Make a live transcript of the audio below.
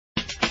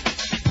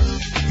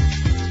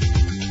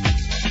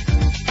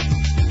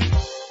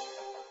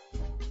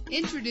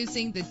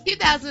Introducing the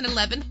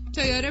 2011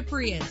 Toyota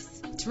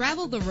Prius.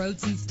 Travel the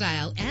roads in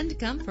style and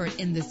comfort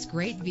in this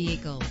great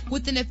vehicle.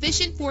 With an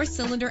efficient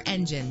 4-cylinder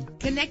engine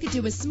connected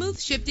to a smooth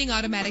shifting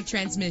automatic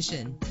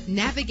transmission.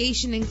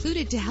 Navigation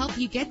included to help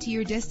you get to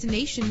your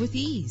destination with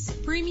ease.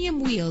 Premium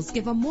wheels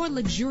give a more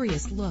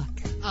luxurious look.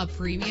 A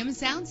premium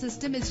sound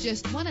system is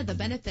just one of the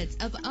benefits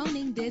of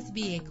owning this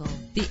vehicle.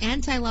 The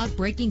anti-lock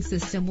braking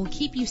system will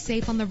keep you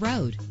safe on the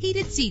road.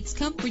 Heated seats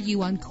comfort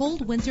you on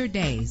cold winter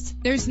days.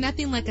 There's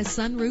nothing like a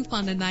sunroof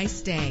on a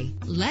nice day.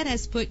 Let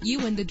us put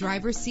you in the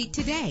driver's seat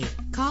today.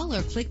 Call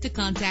or click to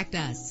contact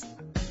us.